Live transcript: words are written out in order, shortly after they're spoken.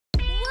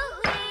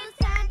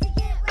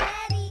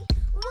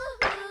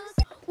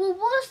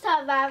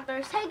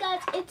Survivors. Hey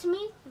guys, it's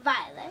me,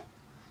 Violet.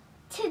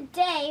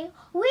 Today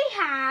we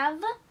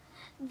have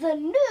the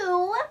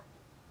new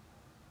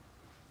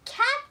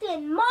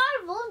Captain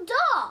Marvel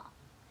doll.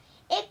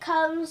 It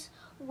comes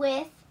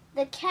with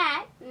the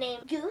cat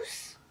named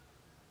Goose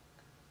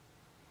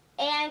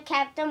and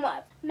Captain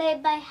Marvel,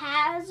 made by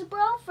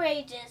Hasbro for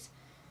ages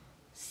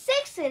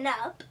 6 and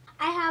up.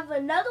 I have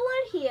another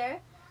one here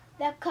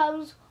that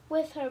comes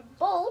with her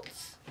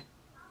bolts.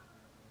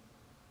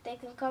 They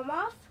can come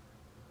off,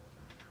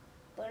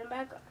 put them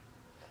back on.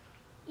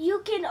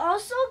 You can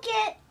also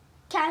get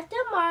Captain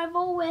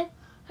Marvel with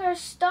her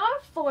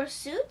Star Force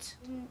suit,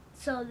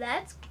 so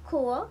that's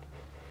cool.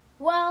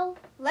 Well,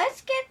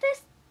 let's get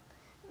this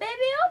baby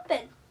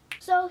open.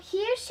 So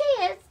here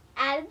she is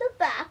out of the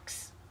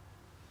box.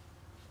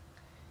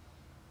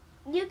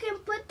 You can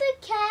put the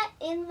cat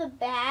in the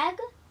bag.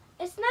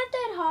 It's not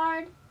that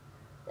hard.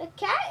 The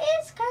cat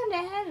is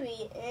kind of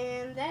heavy,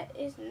 and that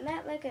is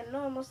not like a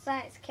normal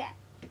size cat.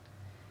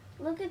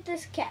 Look at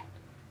this cat.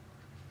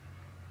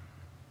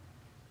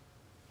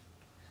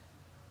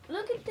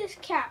 Look at this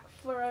cat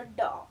for a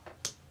doll.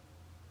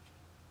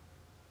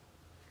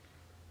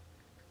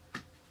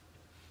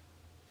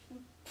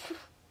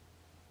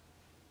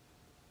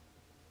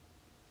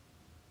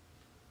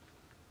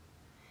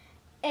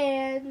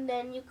 And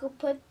then you could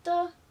put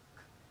the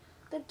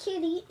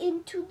kitty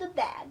into the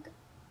bag.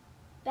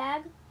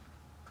 Bag,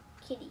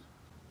 kitty.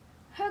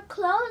 Her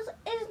clothes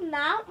is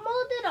not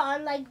molded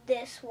on like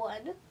this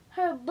one.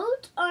 Her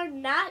boots are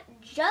not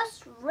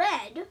just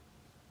red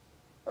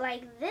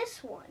like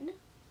this one.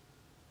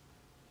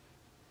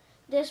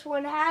 This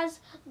one has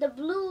the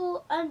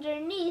blue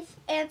underneath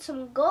and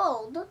some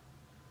gold.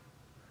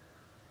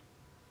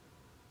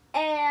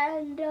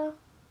 And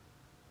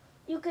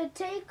you could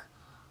take,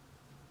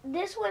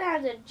 this one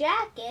has a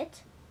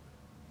jacket.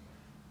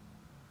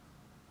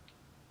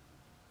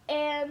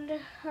 And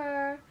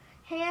her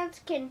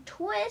hands can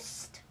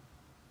twist.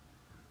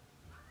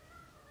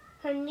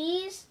 Her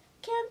knees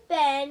can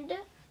bend.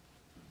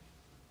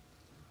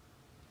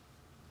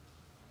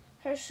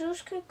 Her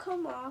shoes can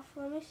come off.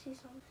 Let me see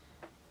something.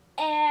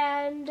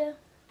 And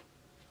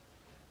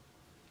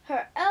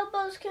her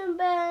elbows can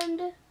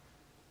bend.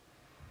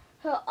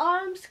 Her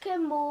arms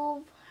can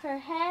move. Her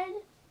head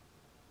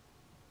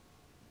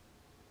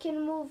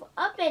can move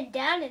up and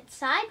down and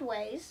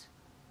sideways.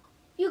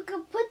 You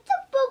can put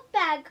the book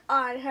bag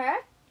on her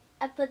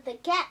and put the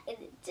cat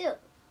in it too.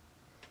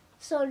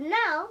 So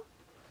now,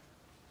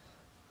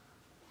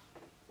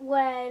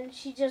 when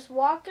she's just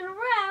walking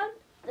around,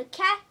 the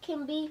cat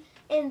can be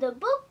in the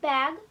book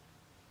bag.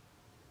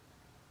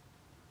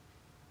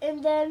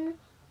 And then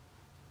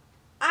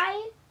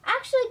I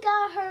actually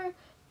got her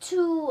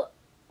to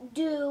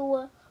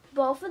do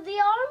both of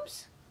the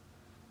arms.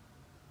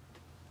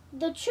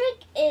 The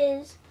trick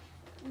is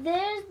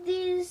there's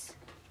these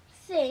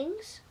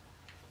things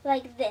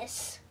like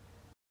this.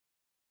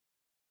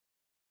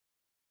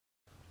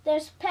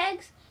 There's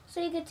pegs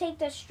so you can take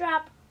the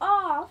strap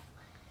off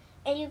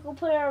and you can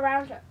put it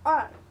around her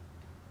arm.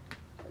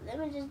 So let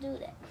me just do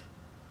that.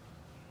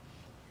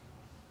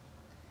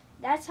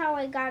 That's how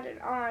I got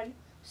it on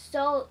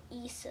so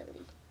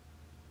easily.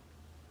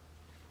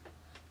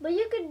 But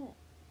you can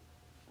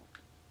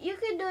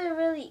do it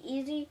really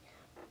easy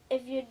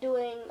if you're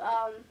doing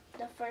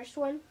the first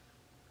one.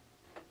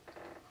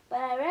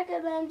 But I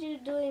recommend you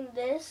doing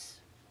this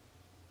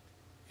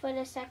for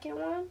the second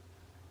one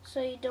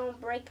so you don't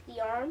break the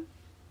arm.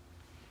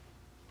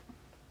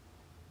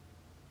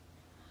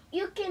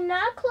 You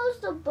cannot close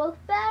the book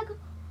bag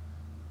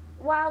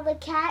while the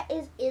cat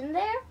is in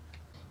there.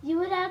 You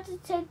would have to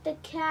take the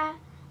cat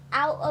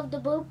out of the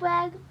book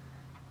bag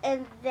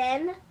and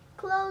then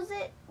close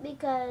it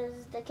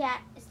because the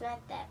cat is not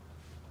that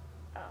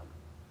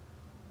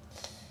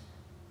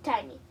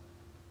tiny.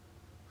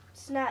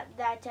 It's not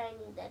that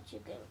tiny that you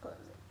can close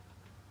it.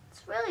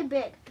 It's really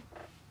big.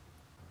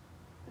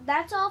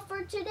 That's all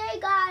for today,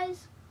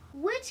 guys.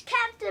 Which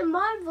Captain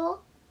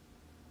Marvel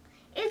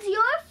is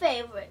your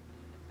favorite?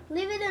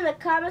 Leave it in the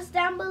comments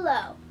down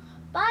below.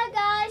 Bye,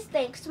 guys.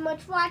 Thanks so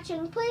much for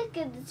watching. Please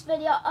give this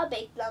video a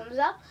big thumbs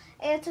up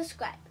and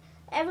subscribe.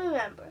 And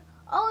remember,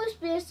 always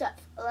be yourself.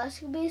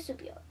 Unless you can be a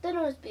superhero, then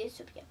always be a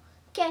superhero.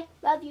 Okay,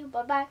 love you.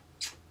 Bye-bye.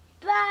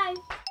 Bye.